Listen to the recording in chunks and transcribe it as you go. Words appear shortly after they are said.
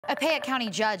A Fayette County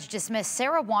judge dismissed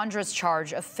Sarah Wondra's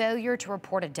charge of failure to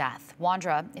report a death.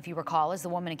 Wondra, if you recall, is the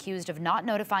woman accused of not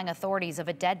notifying authorities of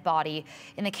a dead body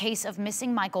in the case of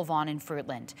missing Michael Vaughan in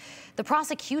Fruitland. The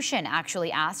prosecution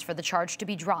actually asked for the charge to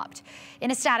be dropped.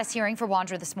 In a status hearing for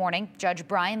Wondra this morning, Judge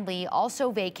Brian Lee also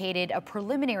vacated a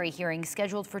preliminary hearing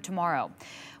scheduled for tomorrow.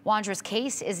 Wondra's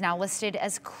case is now listed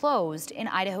as closed in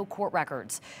Idaho court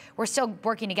records. We're still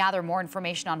working to gather more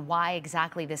information on why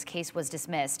exactly this case was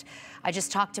dismissed. I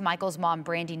just talked to Michael's mom,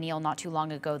 Brandy Neal, not too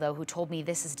long ago, though, who told me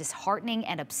this is disheartening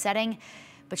and upsetting,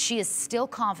 but she is still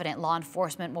confident law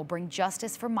enforcement will bring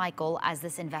justice for Michael as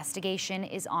this investigation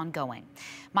is ongoing.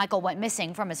 Michael went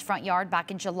missing from his front yard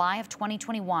back in July of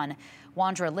 2021.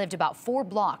 Wondra lived about 4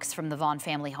 blocks from the Vaughan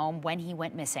family home when he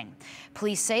went missing.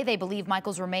 Police say they believe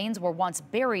Michael's remains were once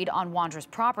buried on Wondra's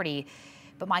property,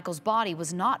 but Michael's body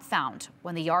was not found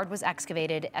when the yard was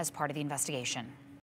excavated as part of the investigation.